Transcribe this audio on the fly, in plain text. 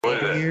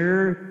What is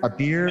it? A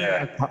beer.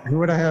 Yeah. Who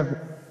would I have?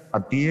 A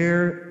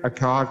beer, a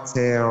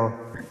cocktail,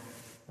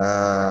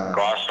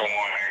 Glass of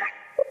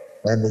wine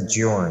and the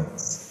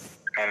joints.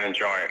 and a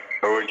joint.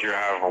 Who would you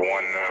have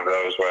one of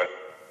those with?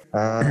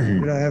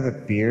 Who would I have a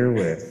beer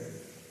with?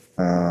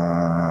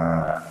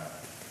 A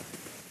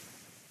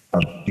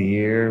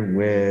beer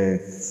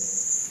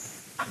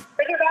with.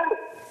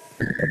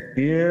 A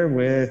beer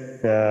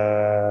with.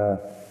 I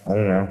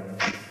don't know.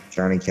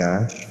 Johnny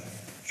Cash.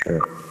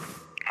 Sure.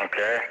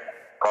 Okay.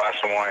 Glass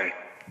of wine.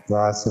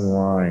 Glass of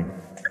wine.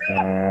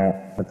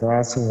 A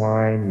glass of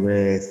wine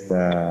with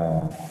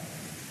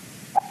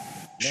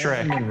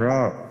Shrek. Marilyn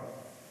Monroe.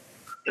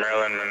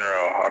 Marilyn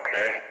Monroe.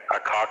 Okay. A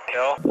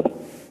cocktail.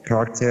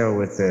 Cocktail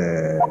with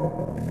a.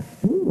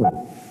 Ooh.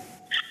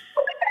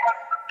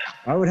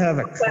 I would have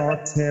a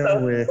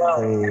cocktail with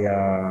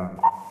a.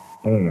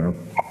 I don't know.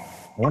 I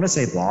want to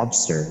say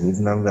lobster,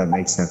 even though that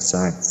makes no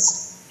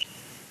sense.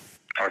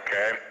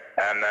 Okay.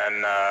 And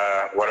then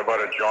what about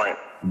a joint?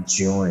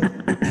 Joint.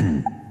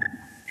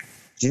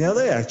 Do you know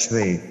they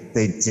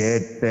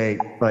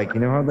like, you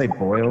know how they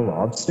boil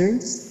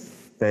lobsters?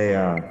 They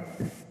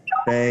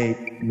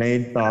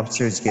made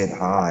lobsters get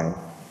high,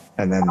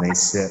 and then they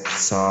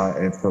saw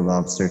if the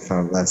lobster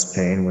felt less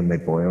pain when they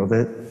boiled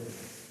it.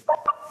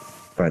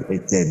 But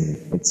it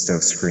didn't. It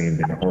still screamed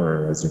in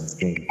horror as it's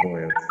being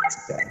boiled to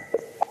death.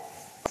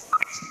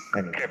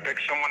 Anyway. Okay, pick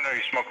someone that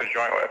you smoke a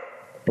joint with.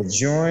 The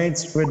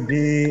joints would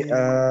be,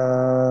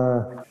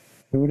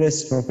 who would I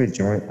smoke a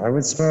joint? I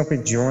would smoke a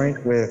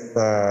joint with,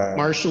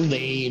 Marshall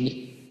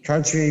Dane.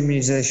 country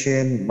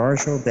musician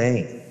Marshall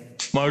Dane.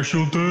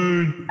 Marshall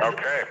Dane.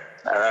 Okay.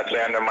 And that's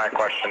the end of my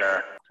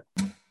questionnaire.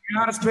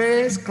 Got a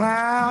space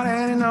cloud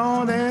and you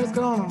know that it's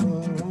gonna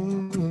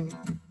move.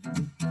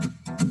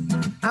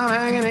 I'm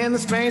hanging in the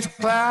space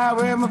cloud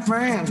with my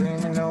friends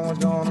and you know it's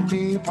gonna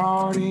be a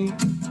party.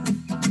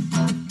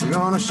 We're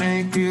gonna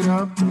shake it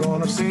up, we're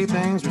gonna say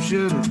things we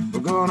shouldn't.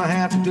 We're gonna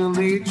have to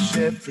delete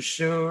shit for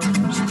sure.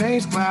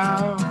 Space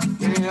cloud,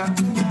 yeah,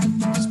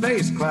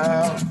 space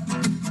cloud.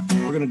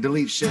 We're gonna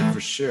delete shit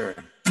for sure,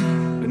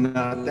 but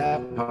not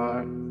that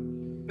part.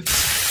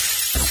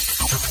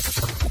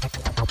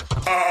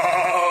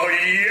 Oh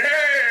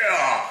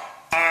yeah!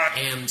 I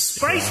am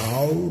Space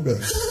Cloud.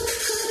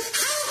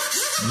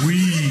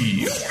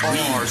 We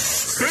are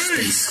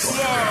Space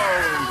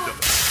Cloud.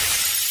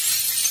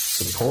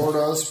 Support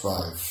us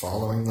by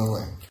following the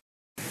link.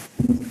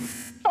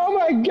 Oh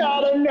my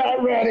god, I'm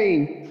not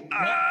ready.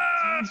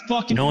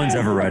 Fucking No one's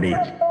ever ready.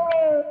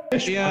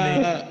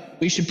 Yeah,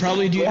 we should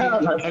probably do the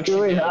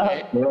introduction now,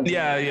 right?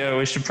 Yeah,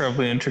 we should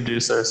probably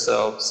introduce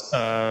ourselves.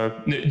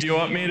 Do you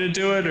want me to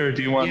do it, or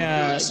do you want me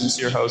to do it since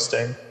you're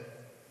hosting?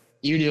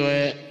 You do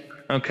it.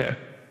 Okay.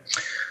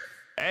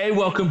 Hey,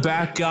 welcome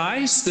back,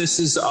 guys. This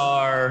is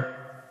our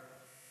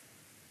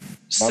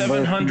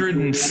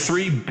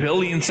 703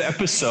 billionth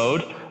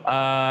episode.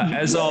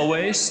 As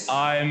always,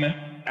 I'm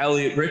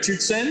Elliot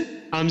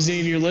Richardson. I'm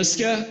Xavier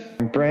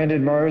Liska.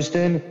 Brandon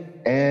Marsden,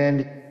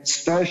 and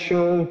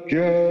special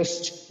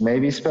guest,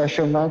 maybe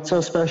special, not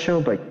so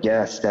special, but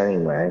guest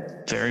anyway.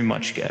 Very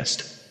much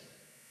guest.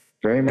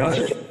 Very much.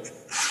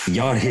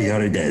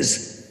 Yada Des.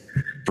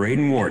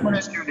 Braden What Wharton.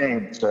 is your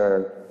name,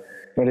 sir?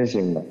 What is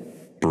your name?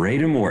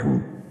 Braden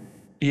Wharton.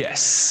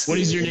 Yes. What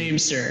is your name,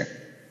 sir?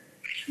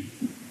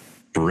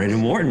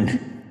 Braden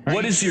Wharton.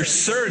 What is your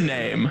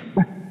surname?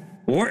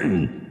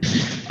 Wharton.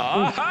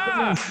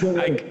 Aha!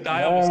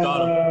 I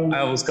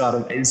almost got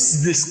him.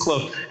 It's this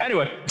close.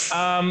 Anyway,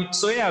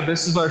 so yeah,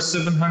 this is our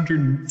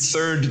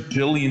 703rd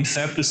billionth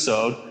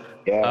episode.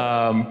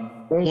 Yeah.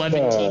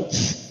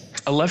 11th.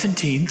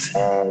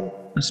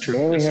 That's true. You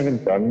know what we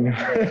haven't done? You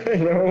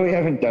know what we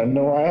haven't done in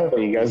a while that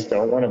you guys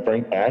don't want to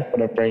bring back,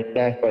 but I bring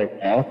back right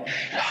now?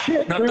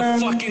 Not the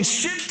fucking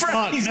shit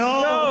brownies.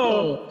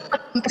 No.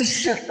 Put the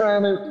shit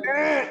on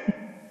it.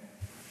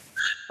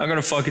 I'm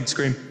gonna fucking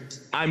scream.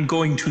 I'm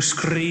going to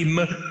scream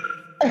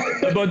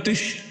about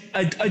this.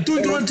 I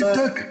don't want to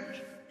talk.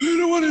 I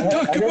don't want to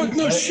talk about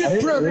no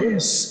shit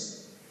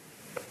brownies.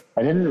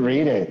 I didn't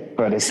read it,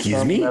 but it's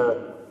Excuse me?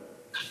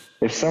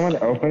 If someone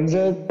opens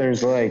it,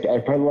 there's like, I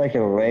put like a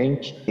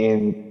link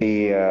in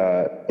the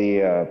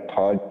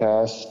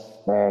podcast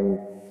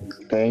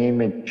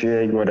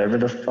thingy-majig, whatever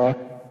the fuck.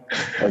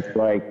 It's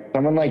like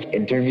someone like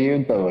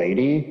interviewed the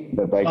lady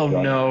that like Oh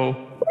runs no.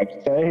 the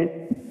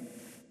website.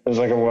 There's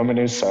like a woman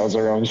who sells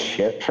her own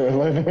shit for a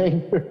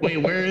living. Wait,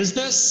 where is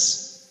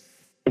this?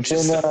 It's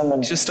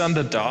in Just on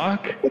the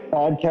dock? the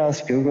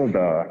podcast Google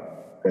Doc.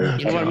 You know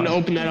what? I'm gonna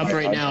open that up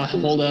right now.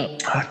 Hold up.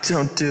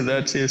 Don't do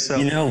that to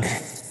yourself. You know,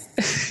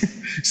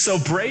 So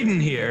Braden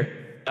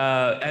here,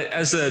 I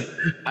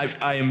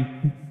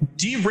am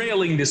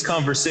derailing this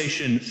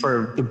conversation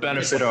for the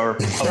benefit of our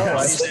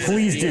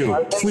please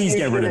do. Please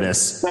get rid of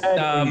this.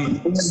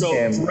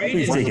 So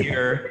Braden take it.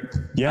 here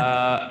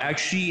Yeah.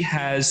 actually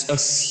has a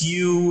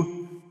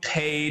few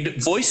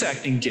paid voice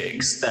acting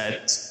gigs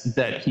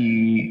that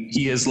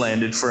he has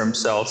landed for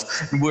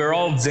himself. We're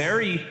all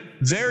very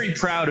very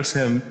proud of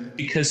him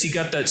because he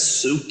got that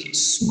silky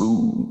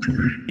smooth.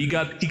 He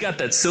got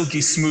that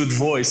silky smooth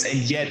voice, and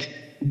yet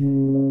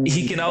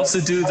he can also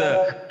do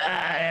the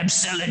I'm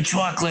selling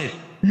chocolate.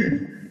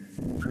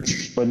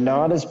 But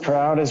not as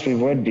proud as we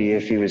would be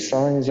if he was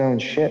selling his own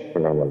shit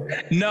for a living.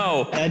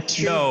 No, That's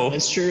true. no,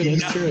 That's true.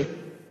 That's true.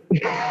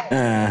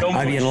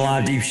 I'd be in a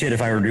lot of deep shit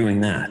if I were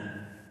doing that.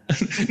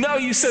 no.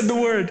 You said the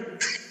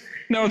word.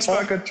 No, it's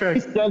back on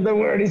track. Said the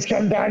word, he's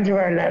come down to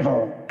our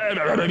level.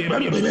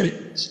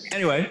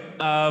 Anyway,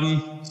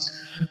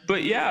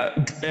 but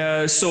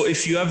yeah, so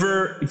if you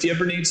ever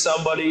need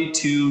somebody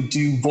to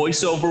do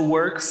voiceover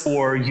work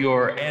for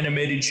your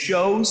animated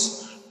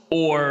shows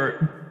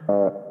or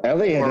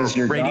Elliot is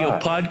your radio guy.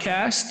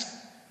 podcast,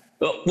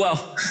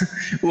 well,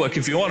 look,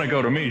 if you want to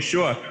go to me,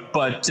 sure.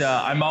 But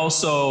I'm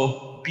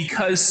also,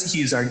 because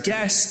he's our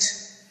guest,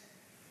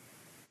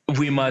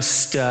 we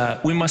must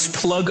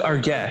plug our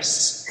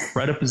guests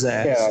right up his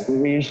ass. Yeah,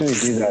 we usually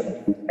do that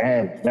at the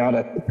end, not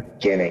at the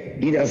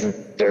beginning. He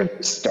doesn't deserve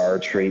the star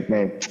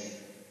treatment.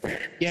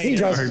 Yeah, He yeah.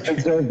 doesn't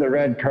deserve the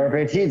red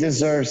carpet. He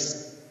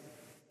deserves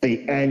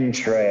the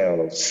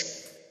entrails.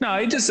 No,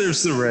 he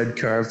deserves the red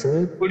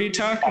carpet. What are you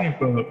talking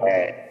about?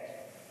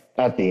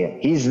 At the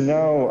end. He's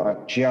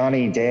no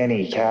Johnny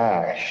Danny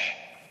Cash.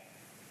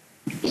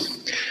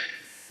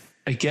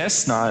 I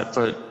guess not,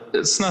 but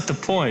it's not the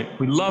point.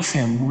 We love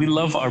him. We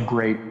love our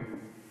Braden.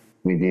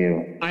 We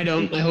do. I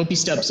don't. I hope he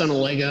steps on a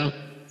Lego.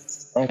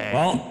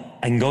 Well,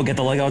 I can go get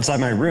the Lego outside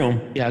my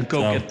room. Yeah,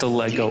 go So- get the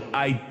Lego.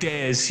 I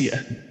dares you.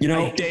 You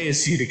know- I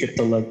dares you to get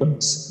the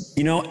Legos.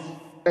 You know,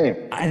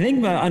 Hey, I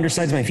think the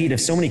undersides of my feet have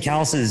so many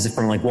calluses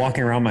from like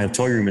walking around my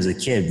toy room as a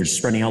kid, just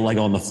spreading out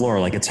Lego on the floor.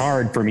 Like it's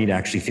hard for me to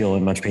actually feel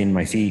much pain in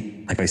my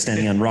feet. Like by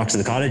standing on rocks of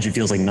the cottage, it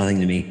feels like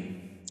nothing to me.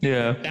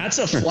 Yeah. That's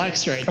a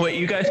flex right there. Wait,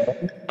 you guys?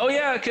 Oh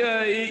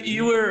yeah,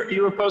 you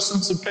were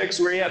posting some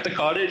pics. Were you at the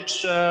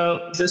cottage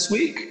this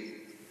week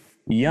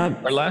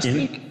Yep. or last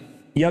week?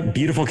 Yep.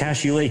 Beautiful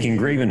Cashew Lake in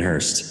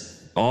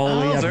Gravenhurst. All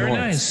the way Oh, up very north.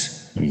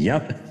 nice.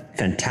 Yep.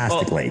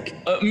 Fantastic lake.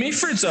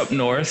 Meaford's up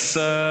north.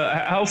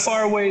 How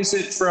far away is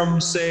it from,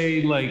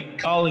 say, like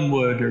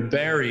Collingwood or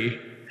Barrie?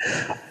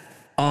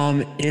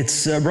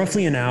 It's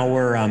roughly an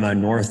hour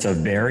north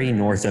of Barrie,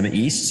 north of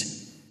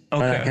east.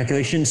 Okay.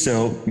 Calculation.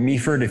 So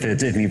Meaford, if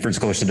Meaford's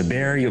closer to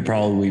Barrie, it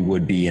probably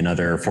would be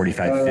another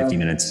 45 to 50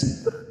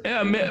 minutes.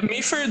 Yeah,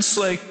 Meaford's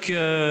like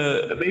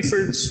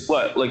Meaford's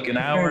what, like an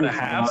hour and a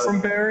half from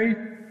Barrie?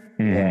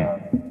 yeah.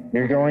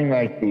 You're going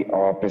like the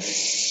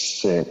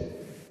opposite.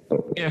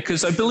 Yeah,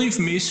 because I believe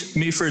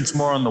Meaford's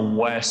more on the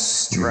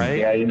west, right?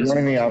 Yeah, you're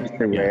going the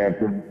opposite way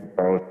up in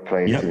both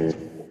places.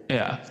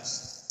 Yeah.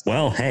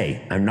 Well,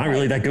 hey, I'm not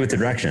really that good with the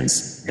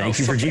directions. Thank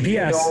you for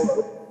GPS.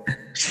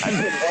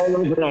 I've been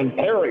all over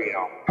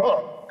Ontario.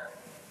 Huh.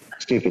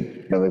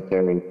 Stupid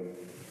military.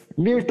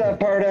 Mute that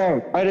part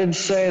out. I didn't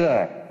say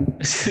that.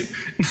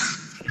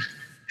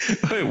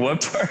 Wait,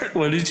 what part?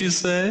 What did you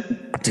say?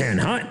 Tan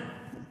hot.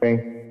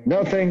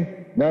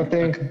 Nothing.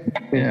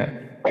 Yeah.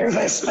 You're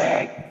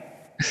listening.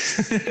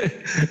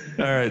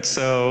 All right,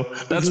 so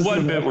that's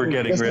one bit we're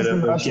getting rid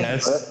of.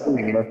 Yes.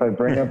 If I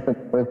bring up the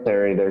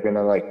military, they're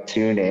gonna like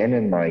tune in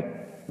and like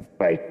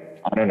I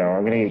don't know.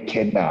 I'm gonna get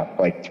kidnapped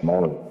like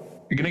tomorrow.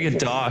 You're gonna get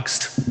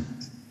doxxed.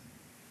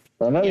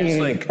 I'm not even Just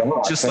gonna like,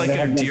 talk. just I'm like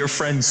gonna our have dear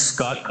friend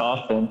Scott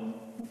Coughlin.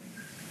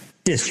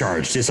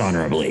 Discharged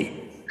dishonorably.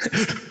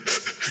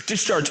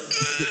 Discharge.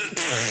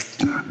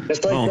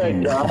 Just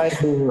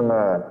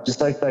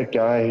like that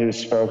guy who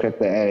spoke at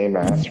the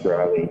anti-mask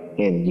rally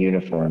in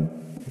uniform.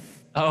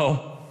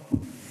 Oh.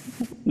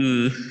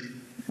 See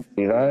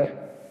that?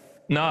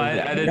 No,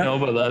 I didn't know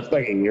about that. It's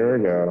like a year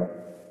ago.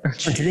 On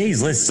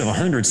today's list of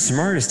 100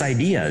 smartest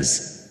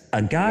ideas,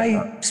 a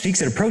guy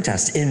speaks at a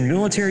protest in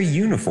military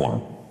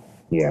uniform.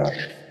 Yeah.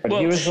 But Well,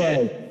 he was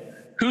shit. like,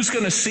 Who's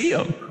gonna see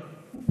him?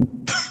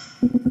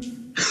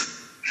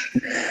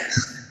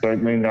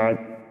 certainly not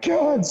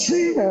John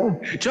Cena.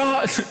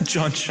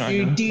 John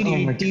China.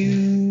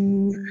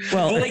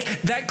 Well, But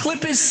like that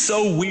clip is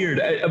so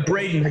weird.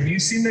 Braden, have you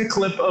seen the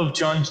clip of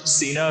John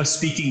Cena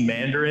speaking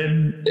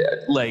Mandarin,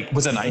 like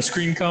with an ice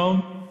cream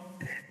cone?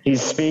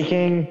 He's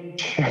speaking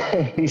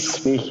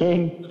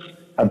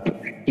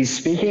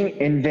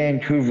in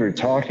Vancouver,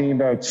 talking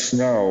about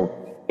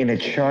snow in a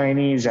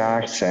Chinese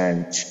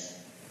accent.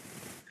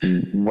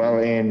 Well,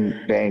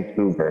 in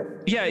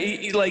Vancouver. Yeah,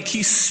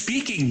 he's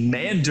speaking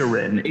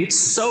Mandarin. It's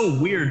so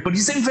weird, but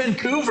he's in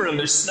Vancouver and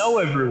there's snow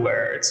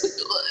everywhere. It's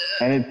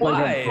like, And it's why?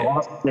 like a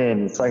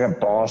Boston. It's like a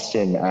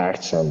Boston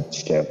accent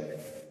still.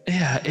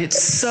 Yeah, it's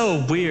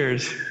so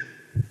weird.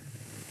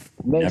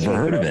 never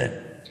heard of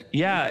it.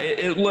 Yeah,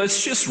 it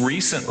was just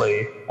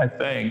recently, I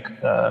think.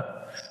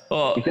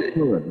 Well, We could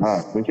pull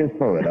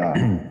it up.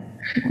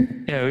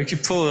 yeah, we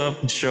could pull it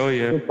up and show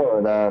you. Pull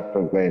it up,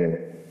 but wait a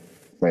minute.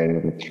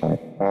 Let's try.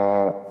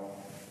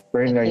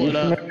 Brayden,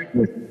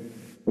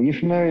 are you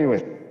familiar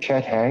with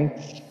Chet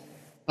Hanks?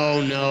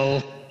 Oh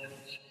no.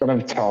 Son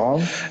of Tom?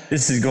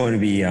 This is going to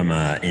be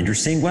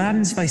interesting. What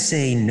happens if I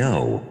say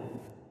no?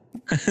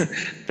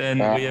 Then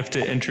we have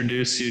to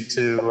introduce you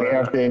to We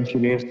have to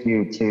introduce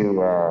you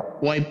to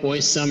White Boy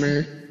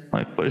Summer.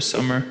 White Boy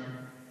Summer.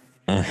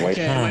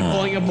 Okay, am I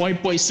pulling up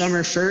White Boy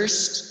Summer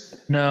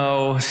first?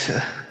 No,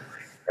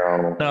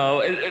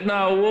 no.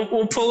 no.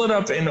 We'll pull it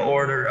up in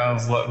order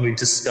of what we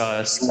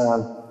discussed.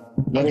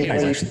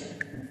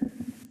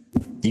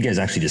 You guys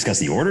actually discuss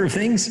the order of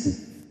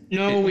things?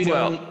 No, we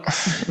don't.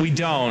 We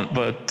don't,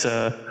 but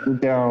We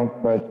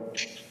don't,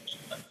 but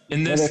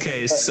in this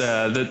case,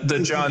 the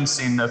John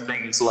Cena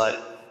thing is a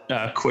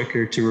lot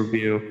quicker to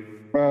review.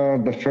 well,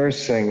 the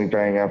first thing we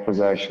bring up was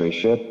actually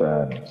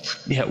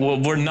shitbag. Yeah,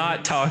 well, we're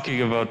not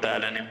talking about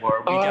that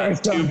anymore. We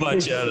got too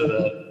much out of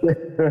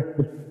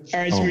that. All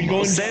right, so we're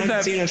going Say John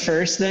that- Cena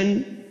first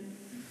then?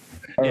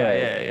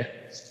 Yeah.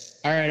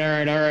 All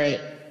right.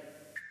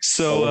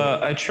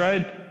 So I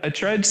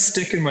tried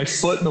sticking my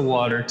foot in the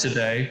water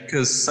today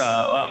because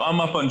I'm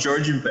up on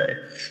Georgian Bay.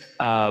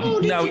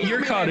 Now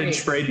your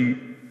cottage,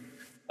 Braden.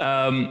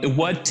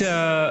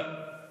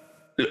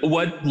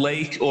 What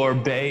lake or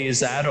bay is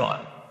that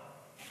on?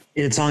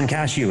 It's on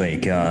Cashew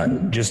Lake,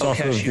 just off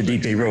of Cashew the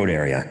Deep Bay Road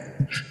area.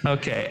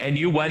 Okay, and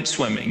you went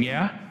swimming,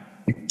 yeah?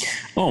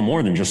 Oh,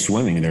 more than just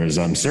swimming. There's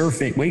wake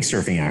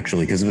surfing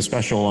actually, because of a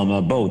special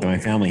boat that my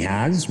family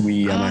has.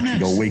 We actually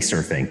go wake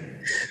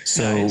surfing.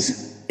 So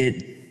Nice.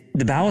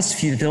 the ballast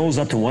fills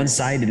up to one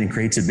side and it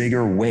creates a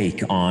bigger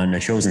wake on a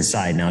chosen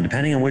side. Now,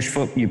 depending on which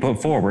foot you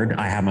put forward,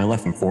 I have my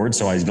left foot forward,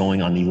 so I was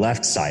going on the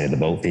left side of the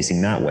boat,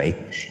 facing that way.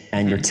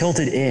 And you're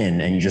tilted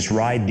in, and you just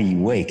ride the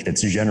wake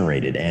that's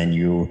generated, and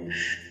you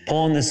pull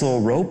on this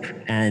little rope,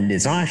 and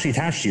it's not actually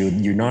attached to you.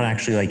 You're not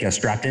actually like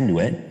strapped into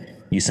it.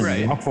 You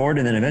simply walk forward,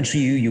 and then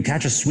eventually you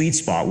catch a sweet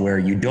spot where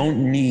you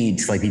don't need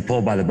to like be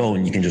pulled by the boat,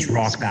 and you can just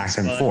rock back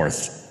and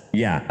forth.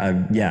 Yeah,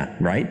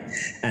 right.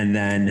 And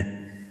then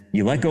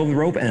you let go of the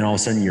rope, and then all of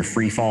a sudden you're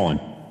free falling.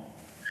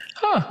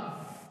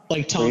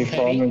 Like Tom Free Petty.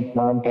 falling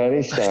Tom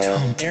Petty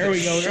style. There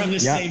we go. We're on the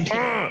same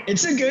page.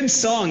 It's a good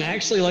song. I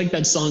actually like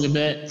that song a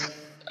bit.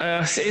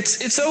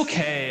 It's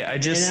okay. I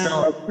just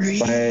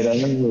Wait, I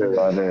don't really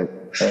love it.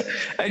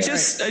 I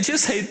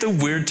just hate the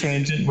weird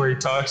tangent where he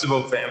talks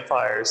about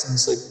vampires, and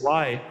it's like,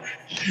 why?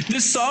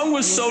 This song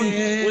was so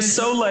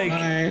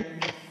like,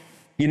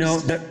 You know,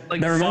 that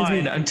reminds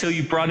me. until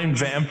you brought in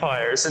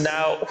vampires, and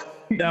now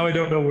I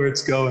don't know where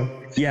it's going.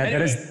 Yeah,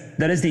 Anyway.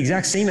 that is the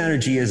exact same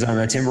energy as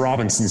a Tim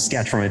Robinson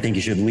sketch from I Think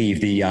You Should Leave,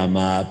 the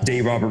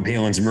Dave Robert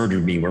Palin's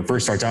Murdered Me, where it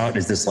first starts out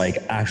as this like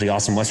actually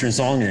awesome Western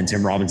song, and then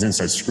Tim Robinson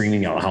starts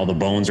screaming out how the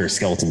bones are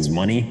skeletons'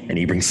 money, and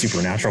he brings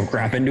supernatural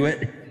crap into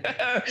it.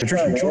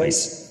 Interesting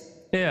choice.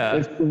 Yeah.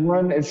 It's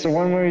the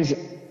one where he's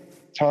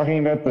talking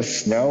about the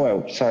snow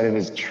outside of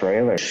his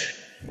trailer.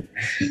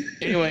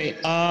 Anyway,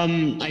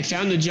 I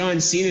found the John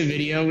Cena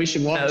video. We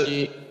should watch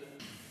it.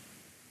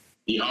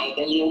 你好，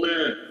朋友们，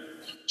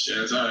现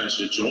在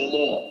是周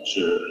末，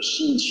是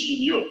星期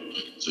六，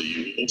这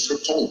里我是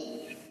空。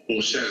我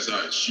现在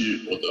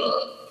去我的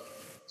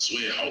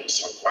最好的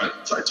上班，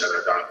在加拿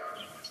大，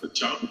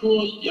差不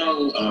多一样。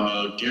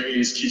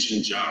Gary's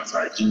Kitchen 家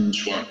在金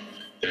川，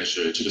但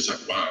是这个上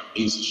班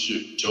名字是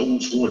Joe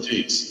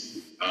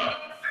Fortes，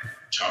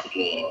差不多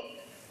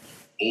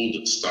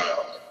old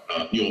style，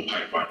牛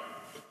排饭，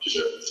就是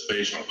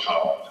非常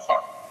好的饭。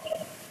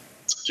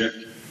再见。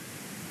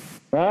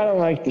 I don't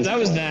like this. That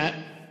was that.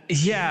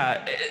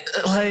 Yeah,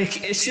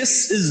 it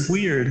just is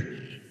weird.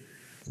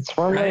 It's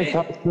one where he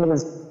talks about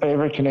his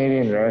favorite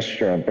Canadian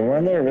restaurant. The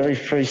one that really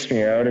freaks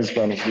me out is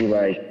when he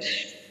like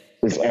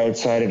is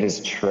outside of his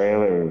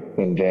trailer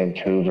in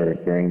Vancouver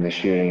during the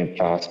shooting of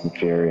Fast and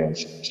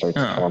Furious. Starts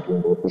talking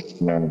about the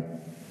snow.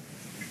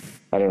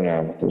 I don't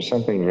know. There's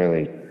something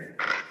really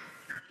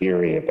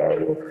eerie about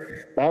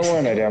it. That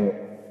one I don't.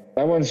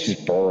 That one's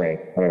just boring.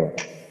 Anyway.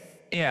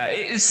 Yeah,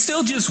 it's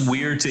still just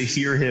weird to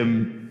hear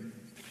him,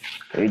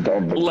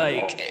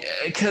 like,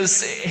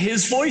 because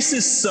his voice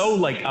is so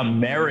like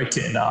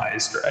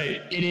Americanized,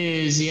 right? It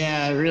is,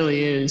 yeah, it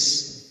really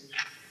is.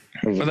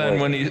 But then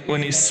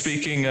when he's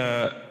speaking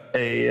a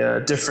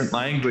different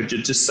language,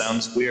 it just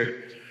sounds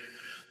weird.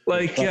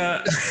 Like,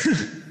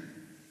 it's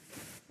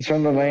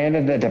from the land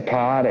of the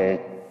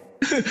departed.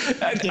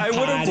 I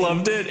would have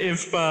loved it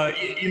if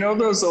you know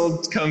those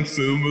old kung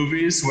fu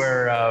movies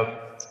where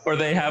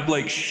they have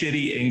like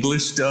shitty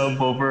English dub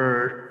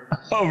over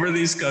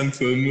these kung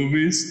fu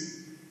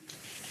movies.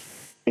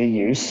 It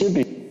used to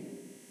be.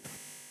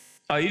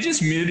 Oh, you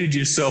just muted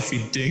yourself,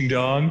 you ding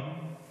dong.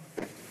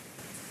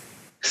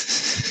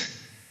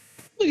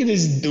 Look at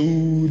this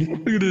dude.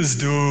 Look at this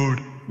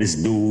dude. This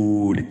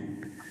dude.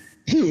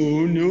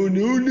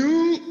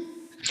 No.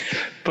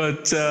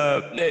 But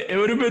it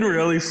would have been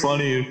really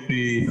funny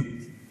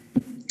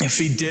if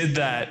he did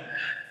that.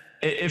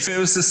 If it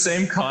was the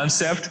same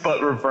concept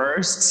but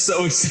reversed,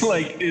 so it's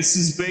like it's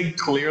this big,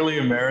 clearly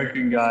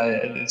American guy,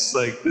 and it's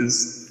like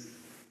this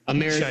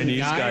American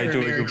Chinese guy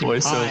doing American a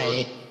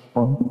voiceover.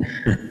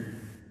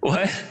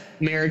 What?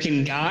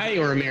 American guy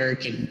or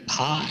American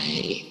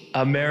pie?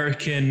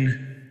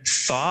 American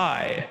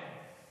thigh.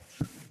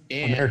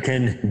 Yeah.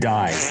 American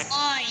die.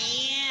 Oh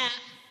yeah.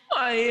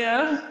 Oh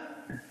yeah.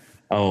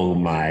 Oh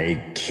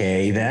my,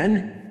 okay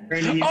then.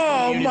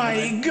 Oh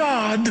my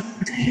God.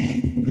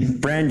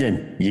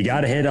 Brandon, you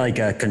got to hit like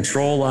a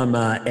control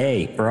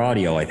A for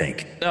audio, I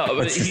think. No, but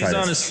Let's just he's try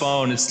on this. his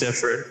phone. It's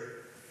different.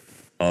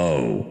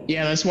 Oh.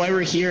 Yeah, that's why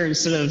we're here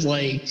instead of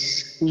like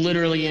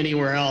literally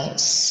anywhere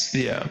else.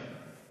 Yeah.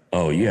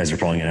 Oh, you guys are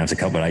probably going to have to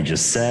cut what I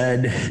just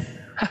said.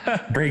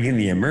 Breaking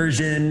the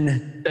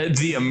immersion.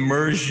 The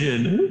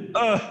immersion.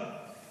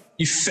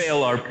 You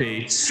fail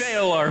RP.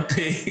 Fail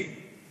RP.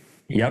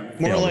 Yep.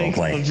 More fail like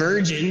roleplay. a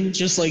virgin,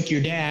 just like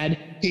your dad.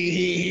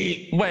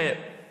 Wait.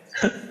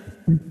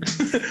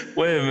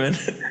 Wait a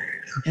minute.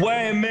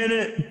 Wait a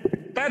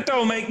minute. That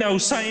don't make no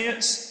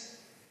sense.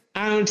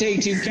 I don't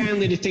take too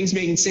kindly to things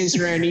making sense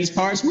around these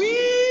parts.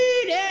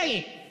 Wee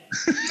dang.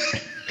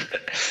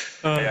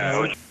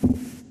 Yeah.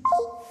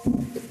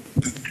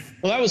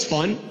 Well, that was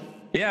fun.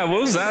 Yeah,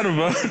 what was that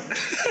about?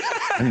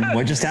 And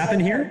what just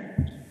happened here?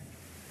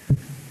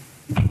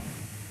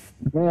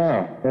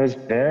 Yeah, it was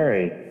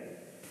very,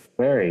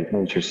 very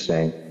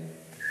interesting.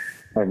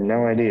 I have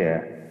no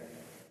idea.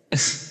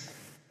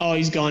 Oh,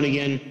 he's gone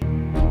again.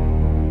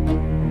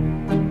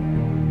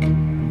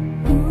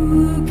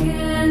 Who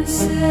can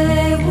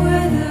say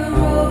where the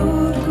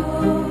road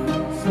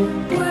goes,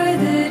 where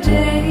the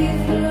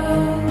day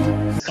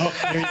flows? Oh,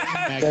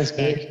 there's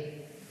back. He's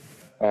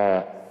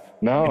back.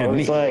 No, it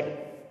was like,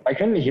 I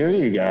couldn't hear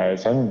you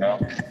guys. I don't know.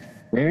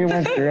 Maybe it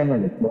went through on the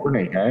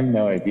recording. I have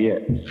no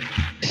idea.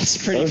 It's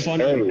pretty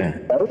funny.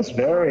 That was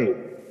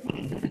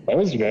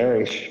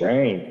very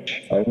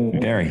strange. I don't know.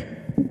 Very.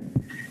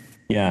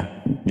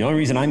 Yeah. The only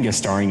reason I'm guest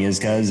starring is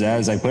because,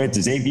 as I put it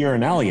to Xavier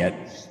and Elliot,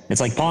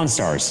 it's like Pawn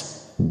Stars.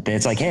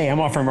 It's like, hey, I'm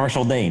offering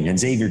Marshall Dane. And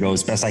Xavier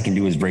goes, best I can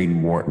do is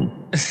Braden Wharton.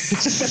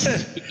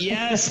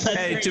 Yes. That's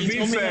Hey, right. to You be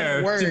told me that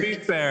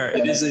fair, at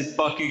work. it is a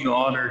fucking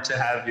honor to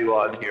have you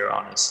on here,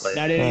 honestly.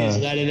 That it is.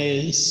 That it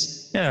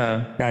is.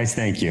 Yeah. Guys,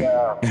 thank you.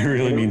 It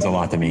really means a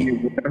lot to me.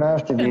 We don't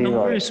have to be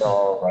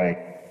all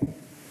like,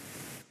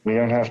 we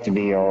don't have to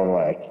be all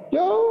like,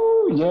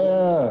 yo,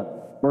 yeah,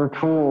 we're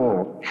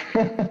cool.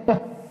 I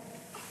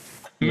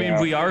mean,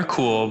 we are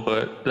cool,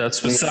 but that's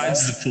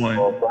besides the point.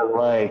 But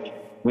like,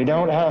 we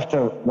don't have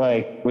to,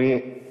 like,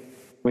 we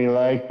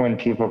like when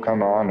people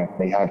come on and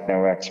they have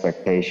no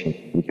expectations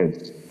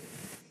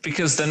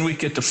because then we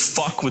get to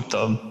fuck with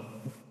them.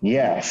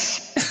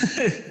 Yes.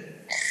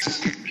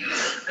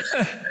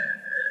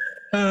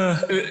 Where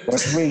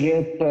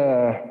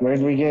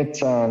did we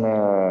get on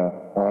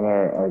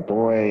our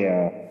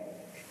boy,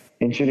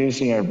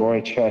 introducing our boy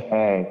Chet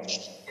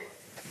Hanks?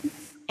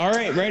 All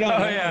right, right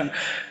on. Oh, yeah.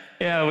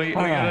 Yeah, we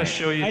gotta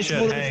show you I Chet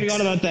totally Hanks.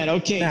 forgot about that.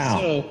 Okay, Now,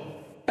 so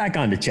back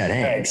on to Chet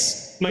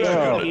Hanks. my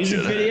music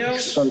video.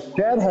 So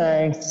Chet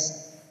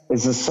Hanks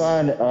is the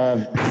son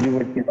of, you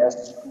would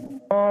guess,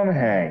 Tom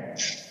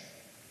Hanks.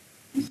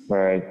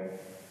 Right.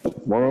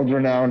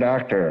 World-renowned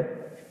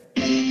actor.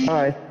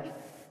 But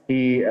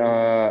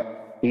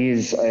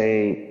he's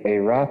a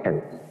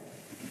rapper.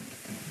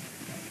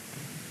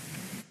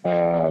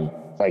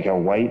 Like a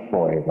white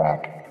boy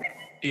rapper.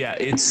 Yeah,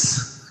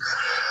 it's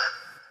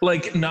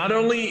like not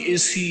only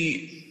is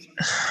he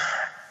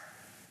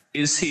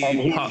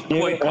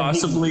quite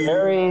possibly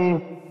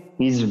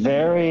he's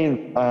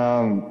very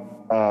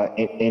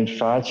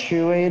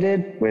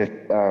infatuated with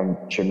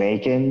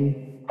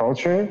Jamaican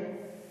culture.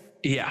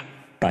 Yeah.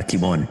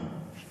 Batibon.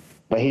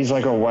 But he's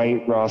like a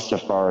white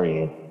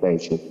Rastafarian,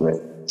 basically.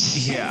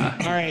 Yeah.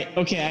 All right.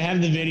 Okay, I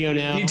have the video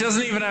now. He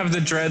doesn't even have the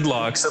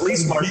dreadlocks. At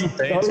least Marshall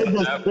Dane's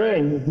got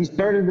that. He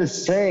started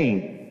this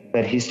thing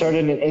that he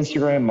started an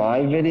Instagram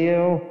Live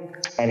video,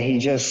 and he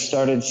just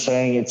started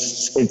saying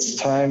it's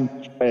time.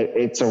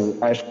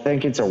 I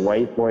think it's a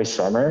white boy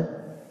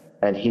summer,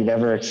 and he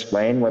never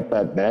explained what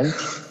that meant.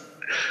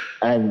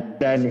 And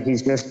then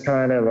he's just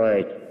kind of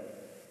like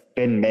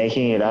been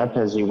making it up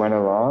as he went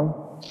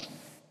along.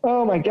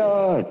 Oh my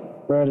God,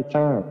 we're out of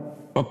time.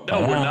 No,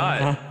 we're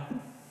not.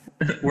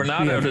 We're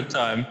not out of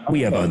time.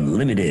 We have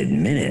unlimited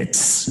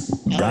minutes.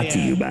 Brought to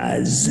you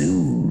by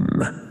Zoom.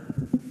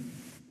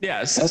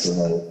 Yeah. So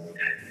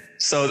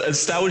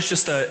that was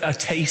just a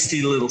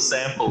tasty little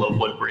sample of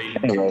what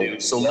Braden can do.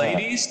 So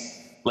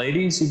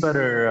ladies, you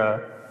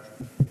better.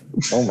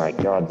 Oh my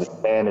God, this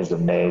man is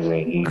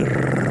amazing.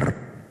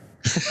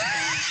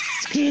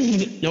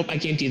 Nope, I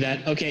can't do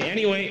that. Okay,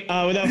 anyway,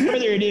 without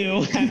further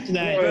ado, after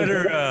that.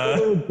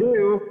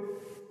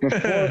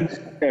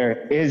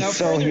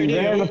 So he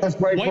ran with this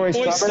White Boy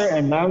Summer,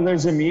 and now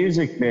there's a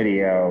music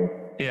video.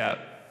 Yeah.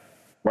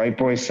 White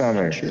Boy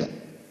Summer.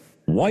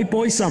 White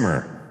Boy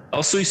Summer.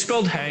 Also, he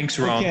spelled Hanks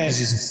wrong Okay. because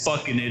he's a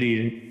fucking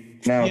idiot.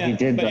 No, Yeah, he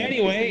did but that.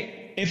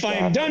 anyway, if I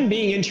am done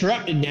being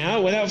interrupted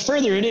now, without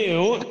further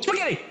ado,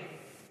 Spaghetti.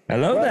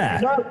 Hello We're there.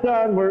 not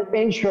done. We're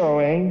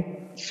introing,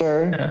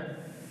 sir.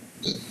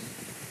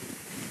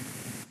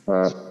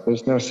 Yeah.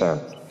 There's no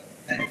sound.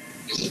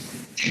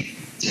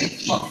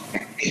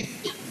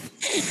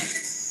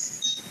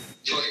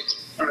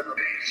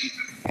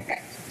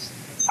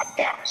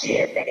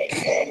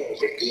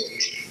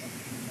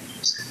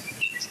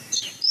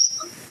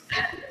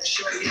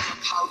 Show you how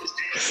powders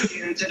dance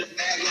into the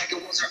bag like a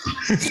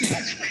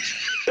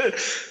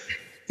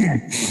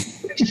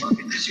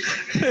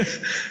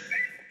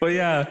But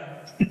yeah,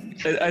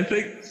 I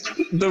think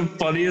the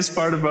funniest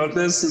part about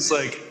this is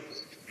like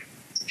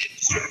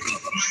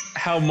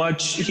how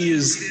much he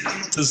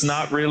does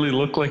not really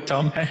look like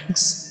Tom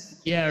Hanks.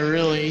 Yeah,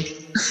 really.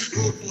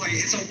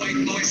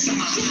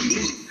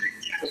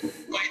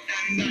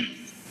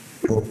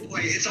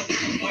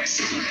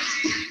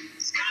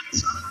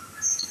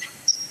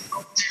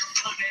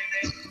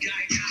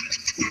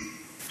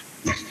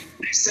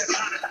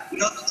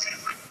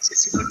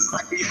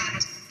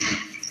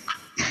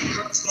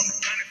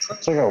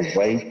 It's like a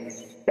white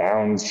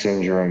Down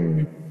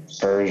syndrome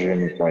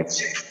version of like.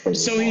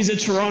 So he's a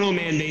Toronto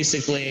man,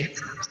 basically.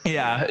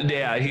 Yeah,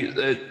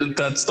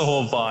 that's the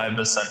whole vibe,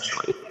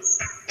 essentially.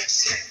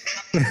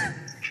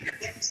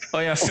 Oh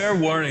yeah, fair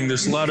warning,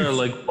 there's a lot of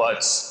like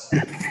butts.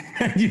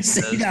 You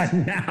say that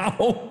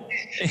now?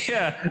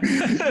 Yeah.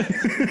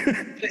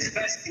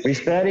 We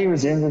said he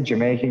was into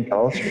Jamaican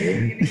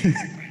culture.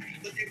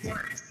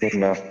 Good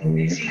enough for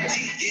me.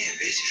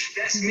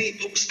 That's me,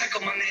 put respect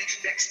on my name.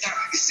 Next time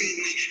you see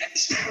me at the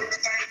start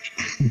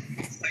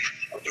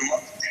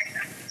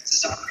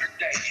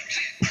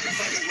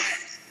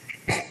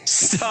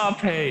Stop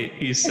hate,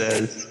 he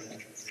says.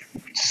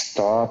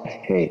 Stop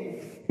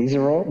hate. He's a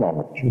role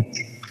model.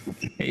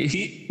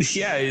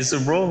 He's a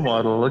role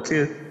model. Look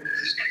at.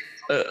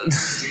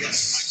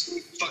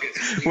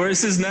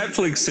 Where's his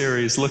Netflix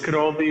series? Look at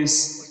all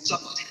these.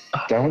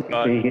 Don't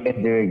speak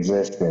into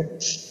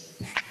existence.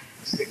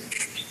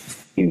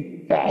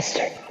 You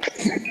bastard.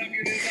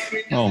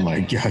 Oh my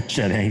God,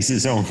 Chet Hanks'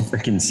 his own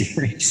freaking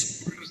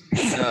series.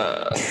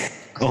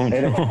 Oh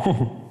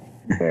no.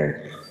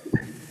 There.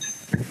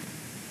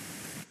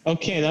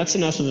 Okay, that's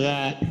enough of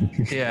that.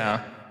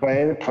 Yeah.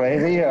 Play the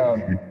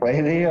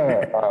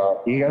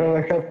you gotta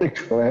look up the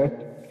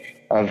clip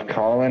of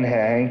Colin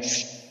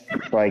Hanks,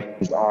 like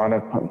he's on a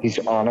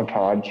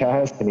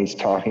podcast and he's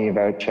talking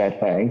about Chet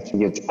Hanks. He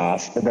gets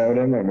asked about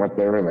him and what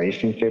their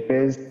relationship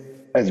is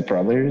as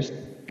brothers,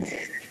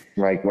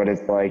 like what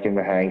it's like in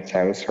the Hanks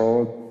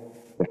household,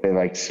 if they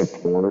like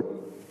support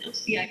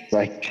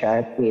like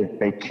Chet, if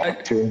they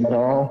talk to him at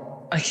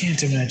all. I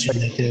can't imagine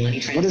they do.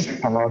 What does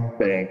Tom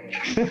think?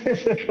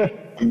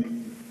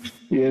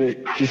 You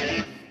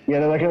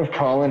gotta look up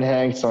Colin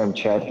Hanks on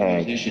Chet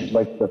Hanks,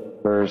 like the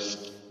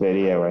first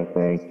video, I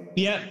think.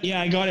 Yeah,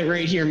 I got it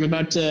right here. I'm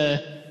about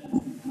to.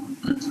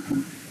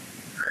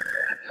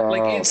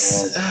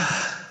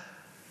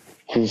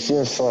 He's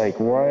just like,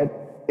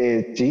 what?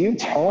 Do you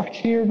talk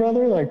to your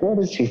brother? Like, what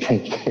is he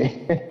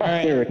thinking? All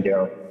right. There we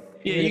go.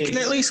 Yeah, you can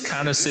at least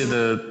kind of see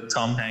the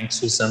Tom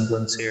Hanks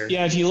resemblance here.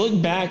 Yeah, if you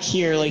look back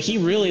here, like he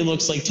really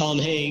looks like Tom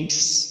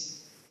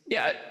Hanks.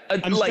 Yeah,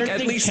 I'm like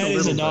at least Ted a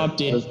is little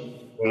adopted.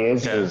 He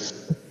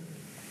is.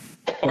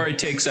 Or he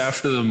takes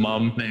after the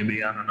mom,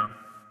 maybe. I don't know.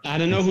 I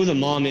don't know who the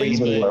mom is,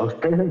 but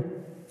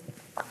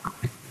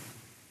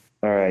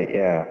all right,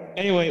 yeah.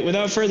 Anyway,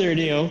 without further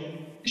ado.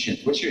 Do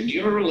you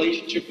have a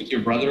relationship with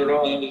your brother at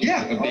all?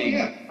 Yeah,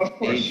 of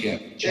course. Age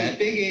gap. Yeah,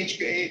 big age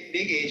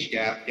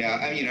gap.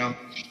 Yeah,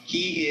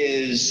 he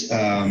is,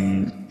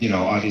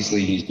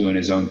 obviously he's doing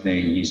his own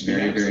thing. He's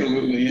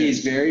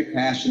he's very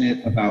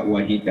passionate about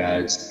what he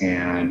does,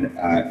 and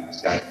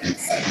he's got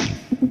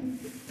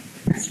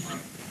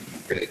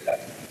really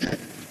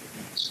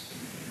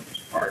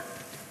hard.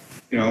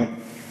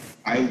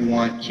 I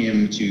want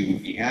him to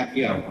be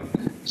happy. I want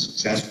him to be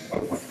successful. I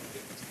want him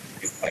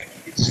to feel like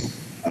he's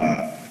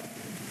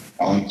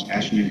always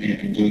passionate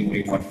and doing what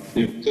he wants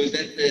to do. So is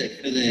that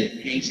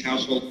the Hanks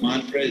household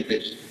mantra? Is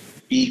that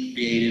be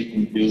creative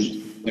and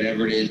do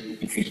whatever it is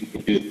you think you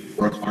can do?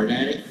 Work hard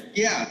at it?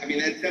 Yeah,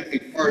 that's definitely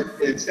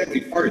part. It's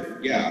definitely part of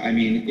it. Yeah,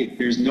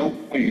 there's no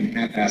point in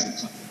half-assing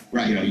something.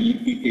 Right.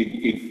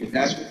 If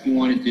that's what you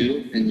want to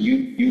do, then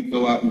you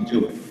go out and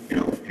do it.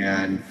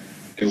 And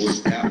it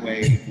was that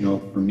way.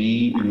 For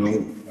me.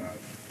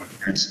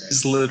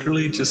 It's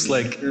literally just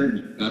like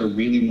you gotta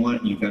really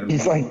want. You gotta.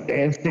 He's like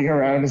dancing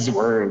around his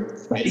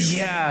words.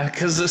 Yeah,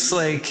 because it's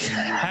like,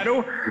 how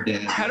do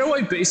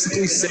I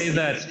basically say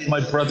that my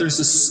brother's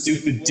a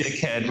stupid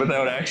dickhead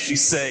without actually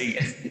saying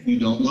it? You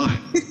don't lie.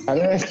 How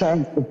do I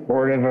sound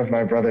supportive of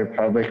my brother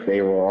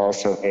publicly while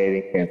also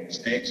hating him?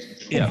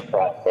 Yeah.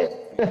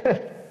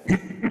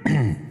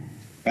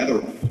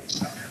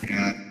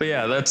 But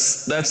yeah,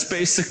 that's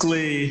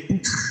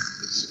basically.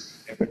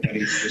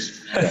 Everybody's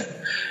just.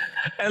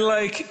 And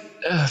like,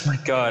 oh my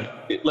God,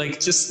 like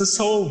just this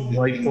whole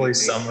white boy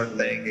summer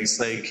thing is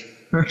like,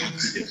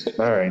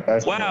 all right.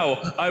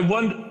 Wow, I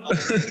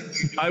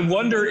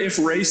wonder if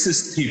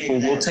racist people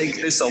will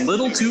take this a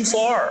little too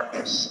far.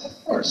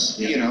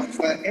 course,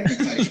 but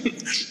everybody.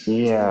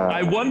 Yeah.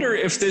 I wonder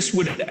if this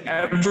would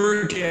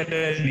ever get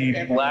any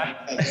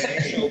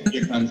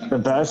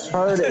The best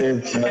part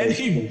is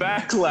any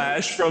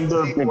backlash from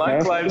the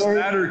Black Lives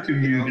Matter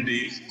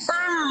community.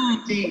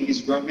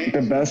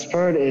 The best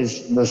part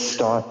is the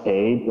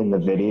stockade in the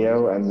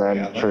video, and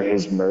then for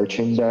his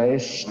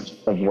merchandise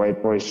of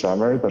White Boy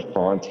Summer, the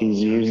font he's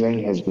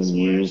using has been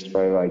used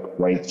by like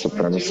white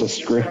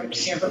supremacist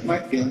groups.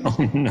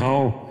 Oh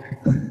no.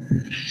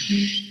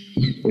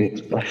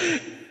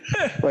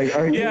 Like,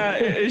 are you? Yeah,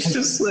 it's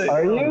just like.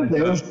 Are you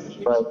this?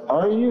 Like,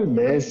 are you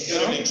this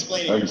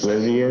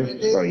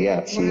oblivious? Oh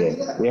yes, he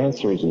is. The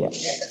answer is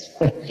yes.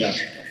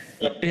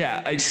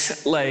 Yeah, I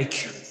just,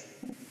 like.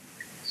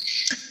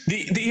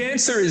 The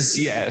answer is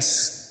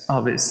yes,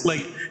 obviously.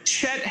 Like,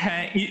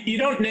 Chet, you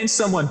don't name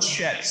someone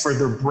Chet for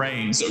their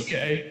brains,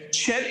 okay?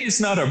 Chet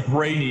is not a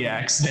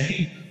brainiac's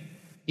name.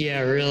 Yeah,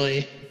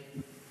 really.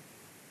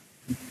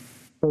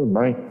 Oh,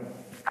 my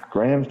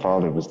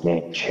grandfather was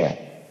named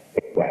Chet.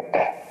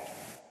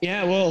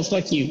 Yeah, well,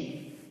 fuck you.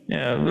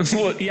 Yeah,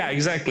 well, yeah,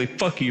 exactly.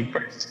 Fuck you,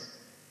 Bryce.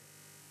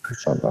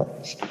 It's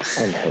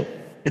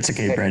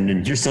okay,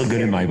 Brendan. You're still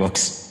good in my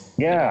books.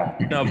 Yeah.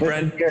 No,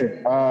 Brent.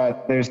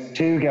 There's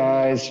two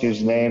guys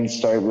whose names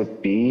start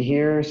with B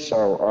here,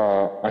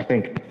 so I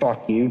think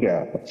fuck you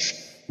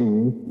guys.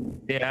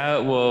 Yeah,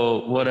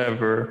 well,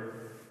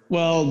 whatever.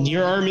 Well,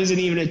 your arm isn't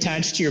even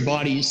attached to your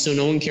body, so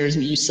no one cares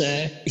what you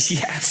say.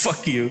 Yeah,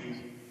 fuck you.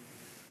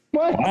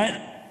 What?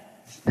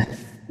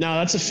 No,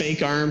 that's a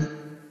fake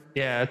arm.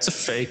 Yeah, it's a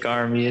fake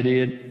arm, you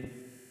idiot.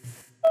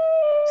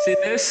 See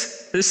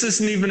this? This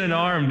isn't even an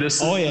arm.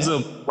 This is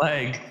a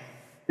leg.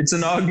 It's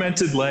an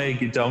augmented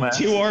leg, you dumbass.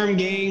 2-arm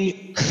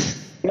gang.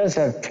 You guys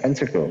have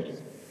tentacles.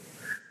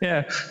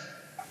 Yeah.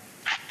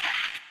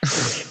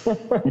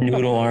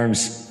 Noodle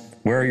arms.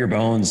 Where are your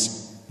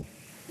bones?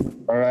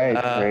 All right,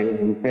 Brady,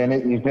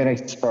 you've been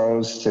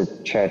exposed to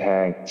Chet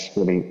Hanks.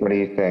 What do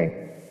you think?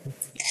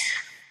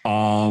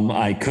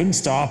 I couldn't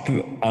stop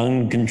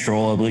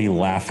uncontrollably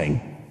laughing.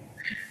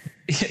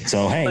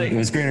 So hey, Like- it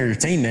was great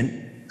entertainment.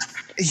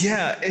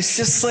 Yeah, it's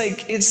just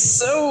like, it's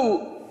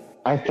so...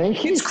 I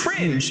think it's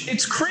cringe.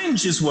 It's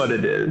cringe is what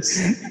it is.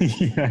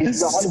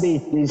 He's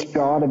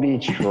gotta be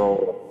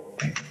troll.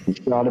 He's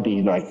gotta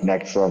be like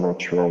next level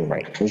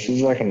trolling. This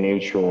is like a new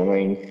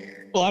trolling.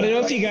 Well, I don't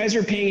know if you guys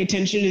are paying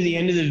attention to the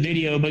end of the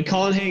video, but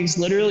Colin Hanks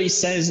literally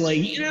says, like,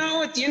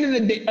 at the end of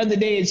the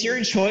day, it's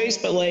your choice,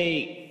 but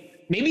like,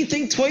 maybe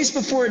think twice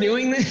before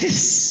doing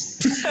this.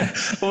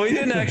 Well, we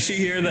didn't actually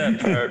hear that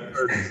part.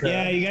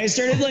 Yeah, you guys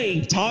started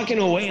like talking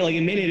away like a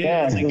minute in.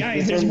 It's like,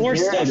 guys, there's more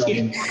stuff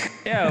here.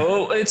 Yeah,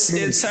 well,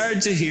 it's hard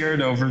to hear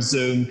it over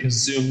Zoom because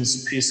Zoom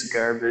is a piece of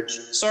garbage.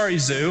 Sorry,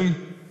 Zoom.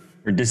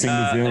 We're dissing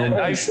the Zoom.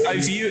 I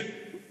view.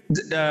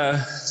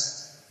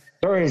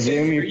 Sorry,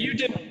 Zoom. You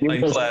did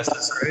online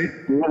classes, right?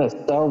 You're gonna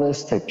sell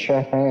this to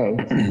Chet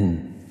Hanks.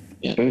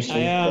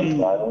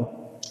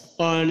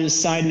 On a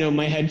side note,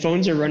 my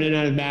headphones are running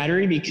out of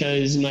battery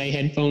because my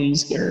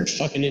headphones are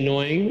fucking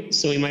annoying,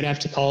 so we might have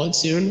to call it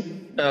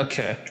soon.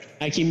 Okay.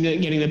 I keep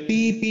getting the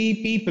beep,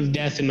 beep, beep of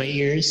death in my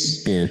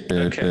ears.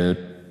 Okay.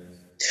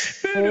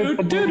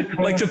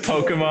 Like the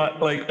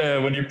Pokemon, like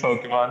when your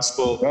Pokemon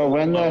spool. Oh,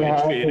 when that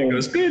happens, it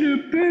goes.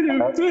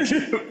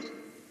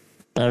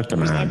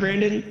 Was that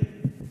Brandon?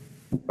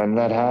 When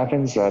that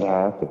happens, that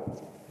happens.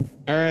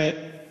 All right.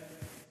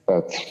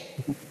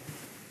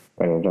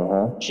 I don't know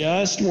how.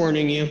 Just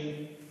warning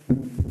you.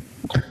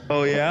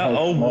 Oh yeah,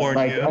 I'll warn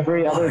like you.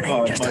 Every other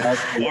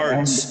podcast.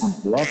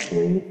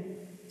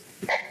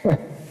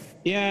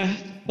 Yeah,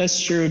 that's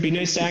true. It'd be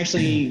nice to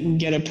actually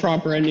get a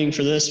proper ending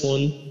for this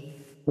one.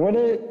 Would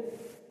it?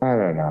 I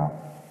don't know.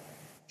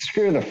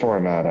 Screw the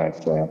format, I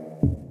say.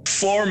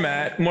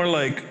 Format, more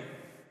like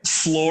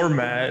floor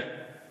mat.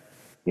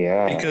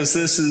 Yeah. Because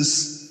this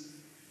is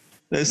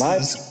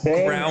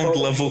ground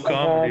level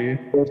comedy.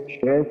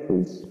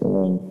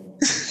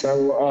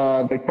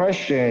 So the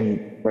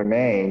question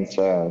remains,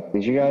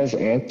 did you guys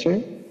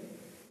answer?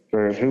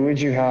 For who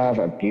would you have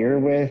a beer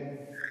with?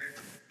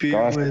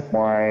 Glass of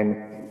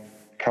wine,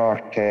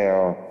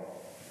 cocktail,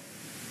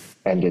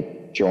 and a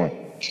joint.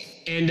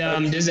 And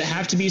does it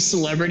have to be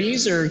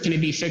celebrities, or can it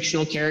be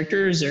fictional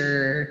characters,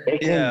 or? It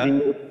can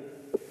be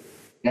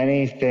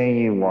anything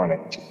you want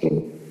it to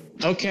be.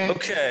 Okay.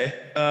 Okay.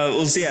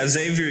 Well, yeah,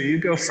 Xavier, you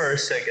go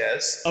first, I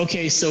guess.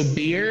 Okay, so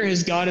beer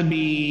has got to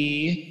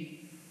be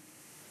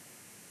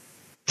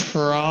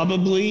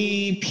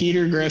probably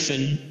Peter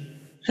Griffin.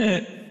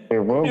 Okay,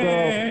 we'll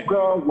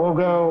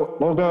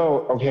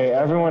go. Okay,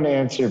 everyone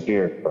answer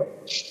beer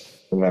first,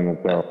 and then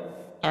we'll go.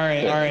 All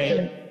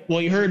right.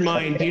 Well, you heard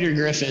mine, Peter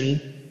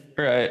Griffin.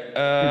 Right.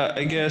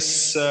 I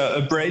guess,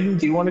 Braden,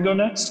 do you want to go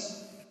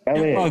next?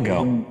 Elliot. I'll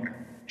go.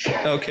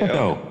 Okay.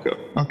 Go.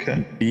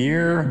 Okay.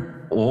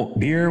 Beer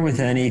with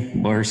any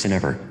person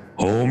ever.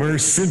 Homer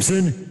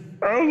Simpson.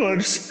 Homer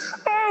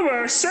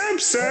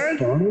Simpson.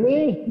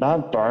 Barney?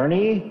 Not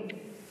Barney?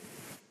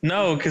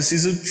 No, because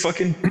he's a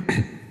fucking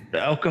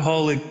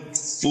alcoholic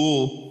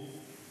fool.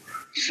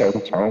 So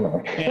does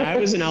Homer. Yeah, I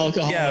was an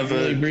alcoholic Yeah,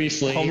 really but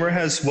briefly. Homer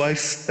has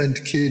wife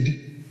and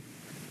kid.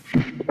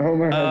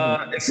 Homer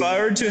has If I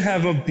were to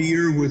have a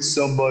beer with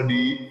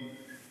somebody,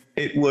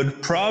 it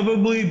would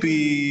probably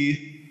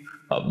be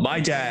my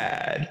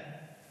dad.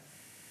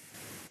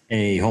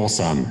 A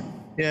wholesome.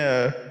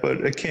 Yeah,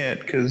 but I can't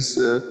because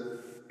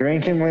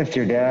drinking with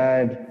your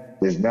dad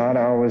does not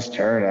always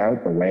turn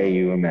out the way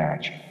you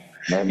imagine.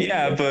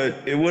 yeah, but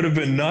it would have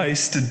been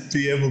nice to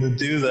be able to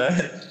do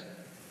that.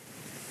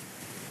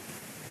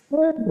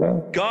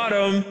 Got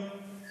him.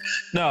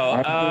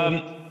 No,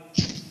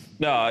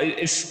 no.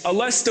 It's a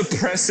less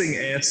depressing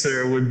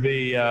answer would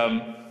be, I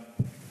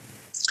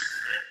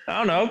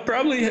don't know.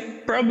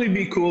 Probably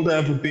be cool to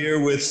have a beer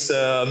with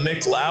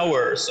Mick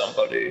Lauer or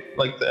somebody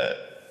like that.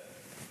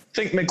 I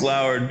think Mick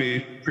Lauer would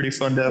be pretty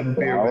fun to have a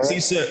beer with.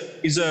 He's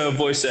a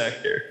voice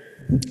actor.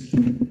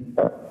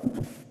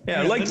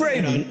 Yeah, like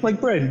Braden.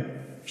 Like Braden.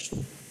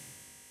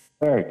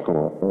 Very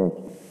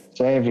cool.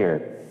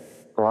 Xavier,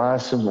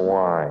 glass of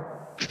wine.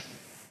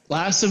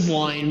 Glass of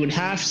wine would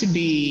have to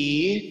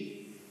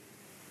be.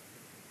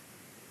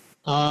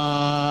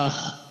 I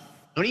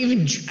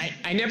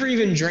never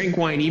even drank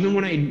wine, even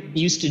when I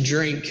used to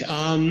drink.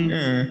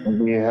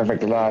 You have a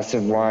glass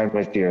of wine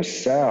with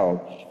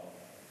yourself.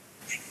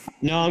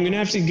 No, I'm gonna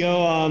have to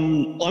go.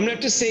 I'm gonna have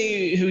to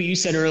say who you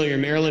said earlier,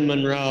 Marilyn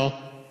Monroe.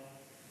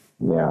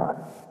 Yeah.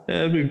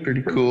 That'd be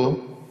pretty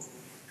cool.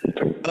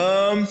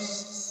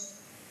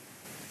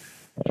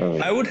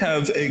 I would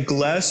have a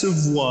glass of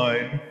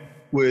wine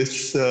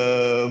with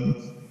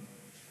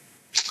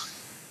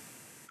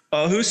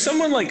who's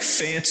someone like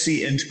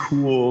fancy and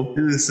cool.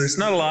 There's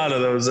not a lot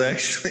of those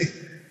actually.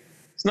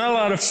 There's not a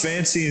lot of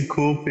fancy and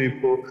cool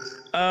people.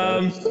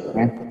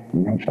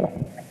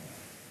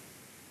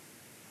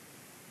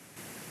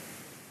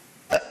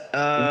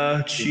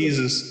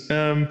 Jesus.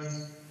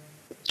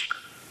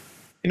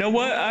 You know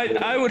what?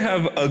 I would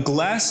have a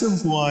glass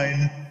of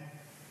wine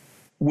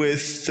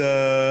with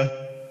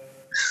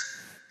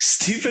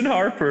Stephen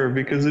Harper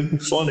because it'd be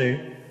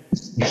funny.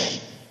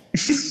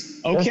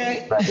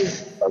 Okay.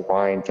 A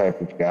wine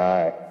type of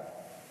guy.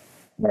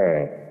 All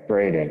right,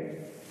 Braden.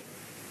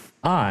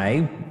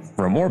 I,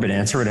 for a morbid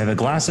answer, would have a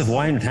glass of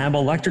wine with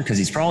Hannibal Lecter because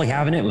he's probably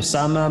having it with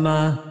some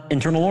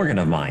internal organ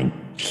of mine.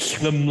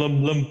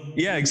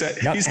 Yeah,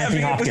 exactly. Yep, He's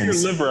Anthony having it with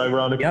Hopkins. your liver,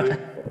 ironically.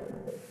 Yep.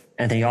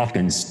 Anthony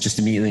Hopkins just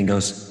immediately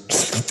goes.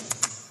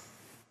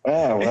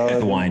 Oh, well,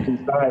 the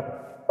wine.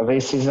 At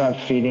least he's not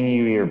feeding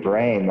you your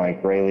brain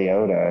like Ray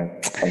Liotta.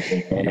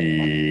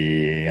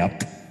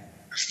 Yep.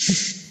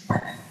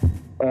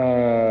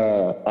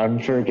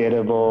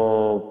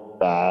 Unforgettable,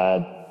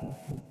 bad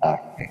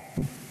acting.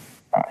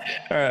 All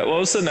right, what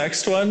was the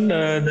next one?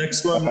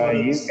 Next one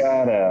was... You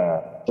got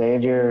a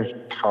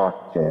Xavier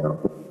cocktail.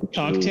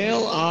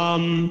 Cocktail?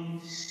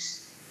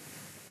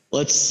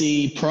 Let's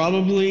see,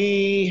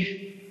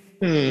 probably...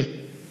 This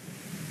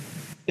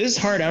is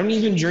hard. I don't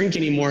even drink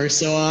anymore,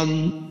 so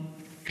I'm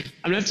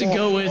gonna have to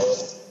go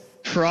with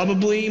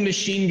probably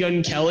Machine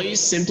Gun Kelly,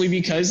 simply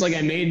because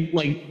I made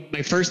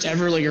my first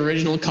ever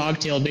original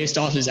cocktail based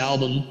off his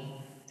album.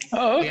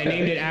 Oh, okay. I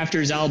named it after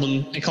his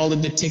album. I called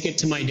it The Ticket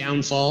to My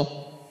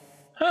Downfall.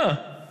 Huh.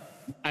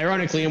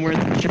 Ironically, I'm wearing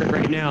that shirt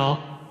right now.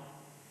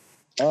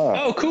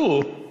 Oh,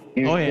 cool.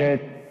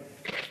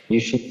 You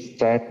should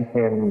send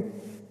him.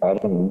 I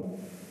don't know.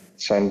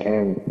 Send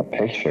him a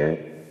picture.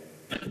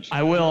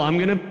 I will. I'm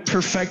gonna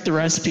perfect the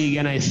recipe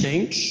again, I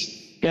think.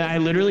 Yeah, I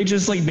literally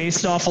just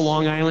based off a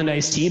Long Island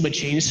iced tea, but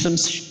changed some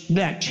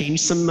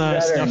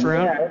stuff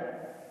around.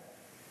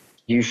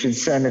 You should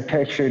send a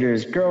picture to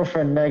his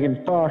girlfriend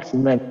Megan Fox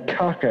and then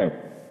cock him.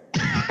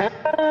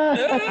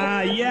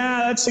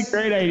 Yeah, that's a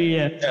great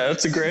idea. Yeah,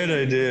 that's a great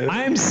idea.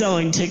 I am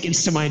selling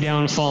tickets to my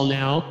downfall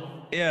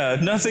now. Yeah,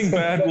 nothing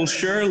bad will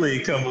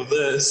surely come of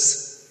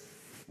this.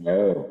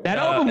 No. That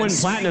album went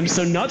platinum,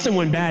 so nothing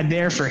went bad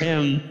there for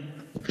him.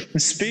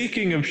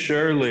 Speaking of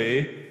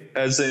Shirley,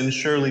 as in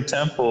Shirley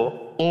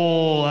Temple.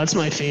 Oh, that's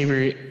my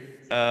favorite.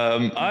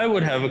 I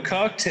would have a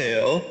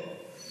cocktail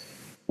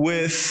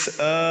with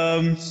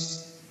I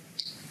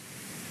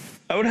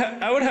would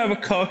have a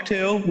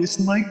cocktail with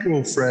my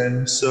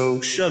girlfriend. So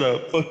shut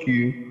up, fuck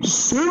you.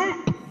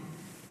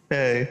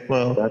 Hey,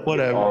 well,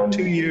 whatever.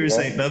 2 years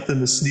ain't nothing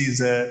to sneeze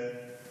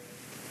at.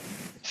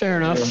 Fair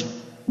enough.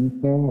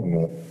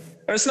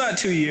 It's not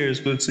 2 years,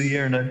 but it's a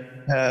year and a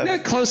half. Yeah,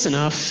 close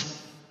enough.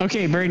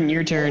 Okay, Braden,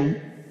 your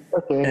turn.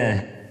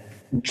 Okay.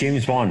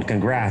 James Bond,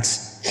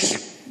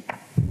 congrats.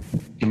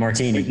 The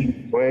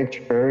martini. Which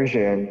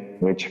version?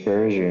 Which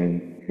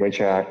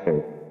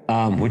actor?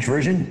 Which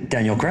version?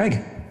 Daniel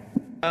Craig.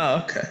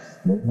 Oh, okay.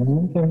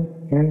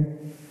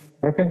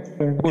 Okay.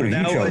 What have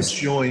Now you a chose?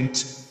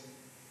 joint.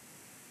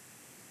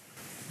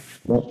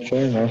 Well,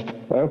 fair enough.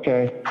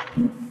 Okay.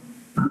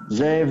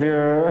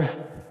 Xavier.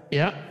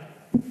 Yeah.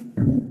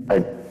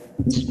 I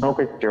smoke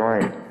a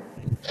joint.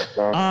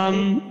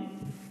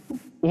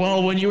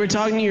 Well, when you were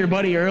talking to your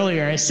buddy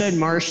earlier, I said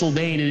Marshall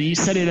Dane, and you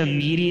said it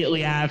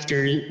immediately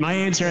after. My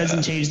answer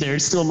hasn't changed there.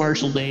 It's still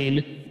Marshall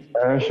Dane.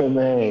 Marshall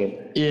name.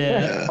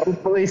 Yeah.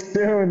 Hopefully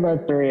soon,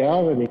 that's the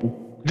reality.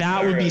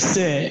 That would be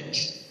sick.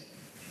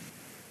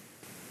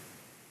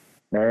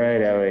 All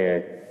right,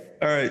 Elliot.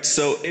 All right,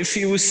 so if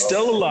he was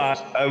still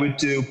alive, I would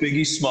do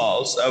Biggie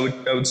Smalls. I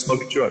would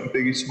smoke a joint with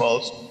Biggie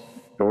Smalls.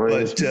 But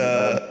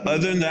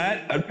other than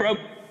that, I'd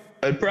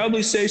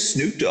probably say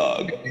Snoop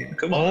Dogg. I mean,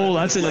 come on. Oh,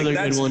 that's another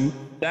good one.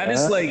 That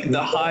is like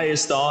the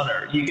highest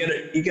honor. You get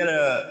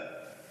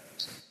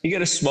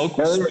a smoke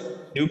with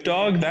Snoop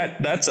Dogg.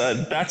 That's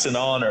an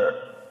honor.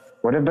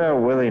 What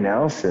about Willie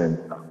Nelson?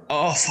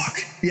 Oh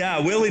fuck yeah,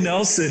 Willie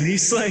Nelson.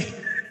 He's like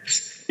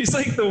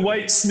the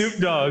white Snoop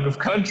Dogg of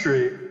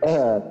country.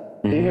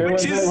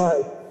 Which is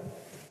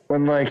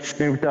when like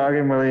Snoop Dogg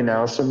and Willie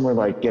Nelson were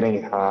like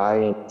getting high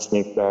and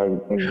Snoop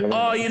Dogg.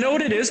 Oh, you know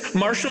what it is?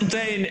 Marshall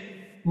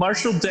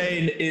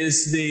Dane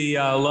is the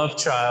love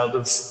child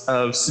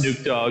of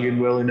Snoop Dogg and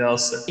Willie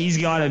Nelson. He's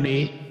gotta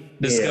be.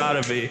 It's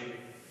gotta be.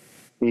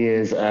 He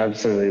is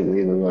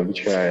absolutely the love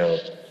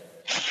child.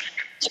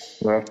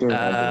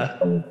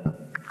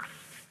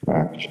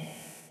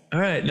 All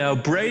right, now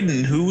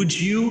Braden, who would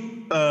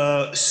you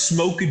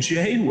smoke a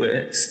J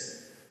with?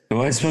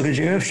 Who I smoke a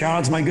J with? Shout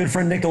out to my good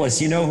friend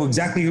Nicholas. You know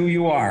exactly who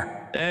you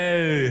are.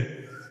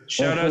 Hey,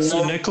 shout out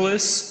to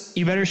Nicholas.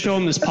 You better show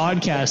him this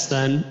podcast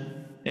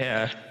then.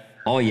 Yeah.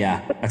 Oh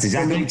yeah, that's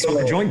exactly what you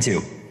smoke a joint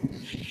to.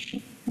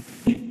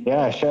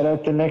 Yeah, shout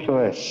out to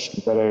Nicholas.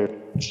 You better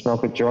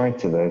smoke a joint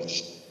to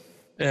this.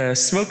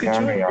 Smoke a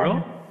joint,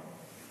 bro.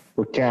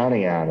 We're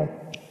counting on it.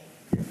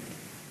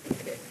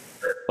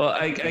 Well,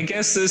 I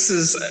guess that's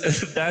as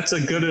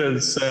good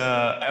as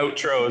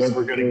outro as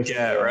we're gonna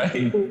get,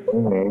 right?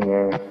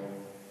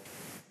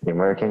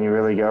 Where can you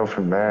really go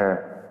from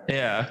there?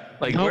 Yeah,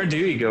 like where do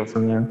you go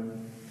from there?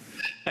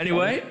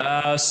 Anyway,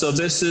 so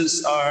this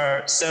is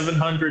our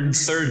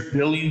 703rd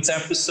billionth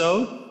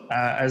episode.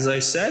 As I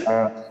said,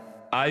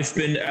 I've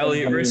been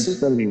Elliot Risson.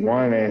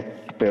 71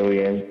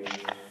 billion.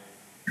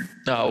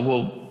 Oh,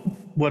 well,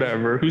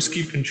 whatever. Who's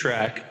keeping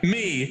track?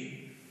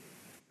 Me.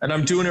 And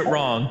I'm doing it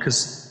wrong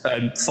because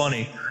I'm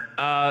funny.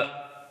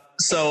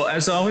 So,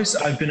 as always,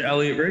 I've been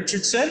Elliot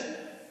Richardson.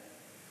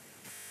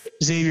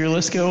 Xavier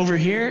Liska over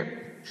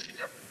here.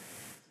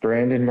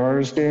 Brandon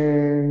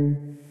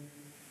Marsden.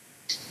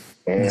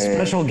 And the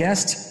special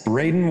guest,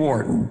 Braden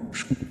Wharton.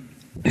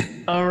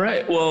 All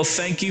right. Well,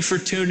 thank you for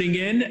tuning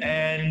in.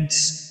 And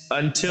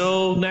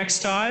until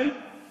next time.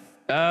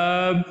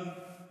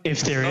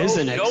 If there is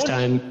a next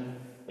time.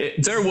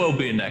 There will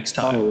be a next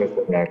time.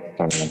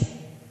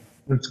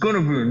 It's going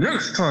to be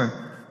next time.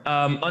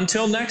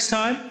 Until next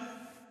time,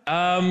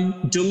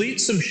 delete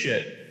some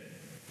shit.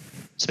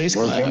 Space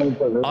Cloud.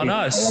 On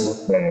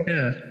us.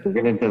 Yeah. We're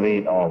going to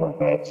delete all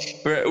of it.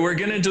 We're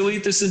going to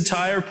delete this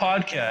entire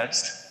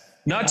podcast.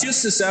 Not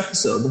just this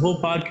episode, the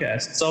whole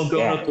podcast. It's all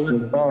going up the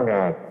window. It's all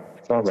gone.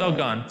 It's all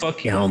gone.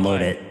 Fuck you.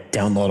 Download it.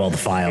 Download all the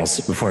files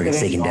before it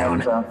gets taken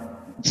down. All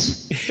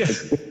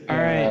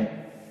right.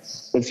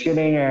 It's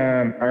getting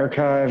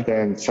archived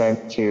and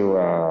sent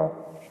to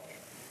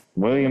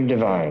William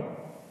Devine.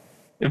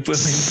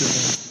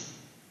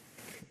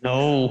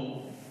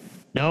 No,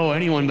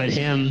 anyone but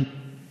him.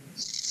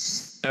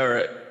 All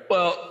right.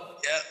 Well,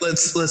 yeah,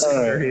 let's go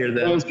here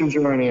then. Thanks for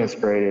joining us,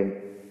 Braden.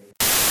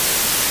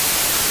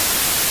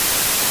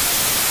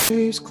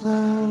 Space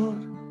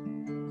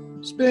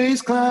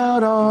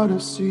Cloud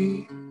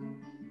Odyssey,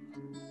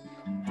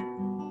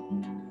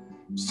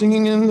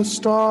 singing in the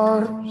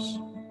stars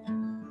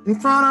in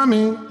front of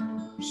me.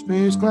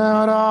 Space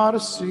Cloud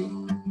Odyssey,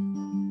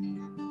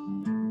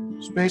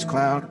 Space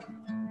Cloud,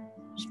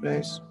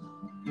 space.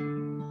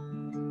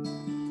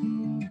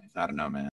 I don't know, man.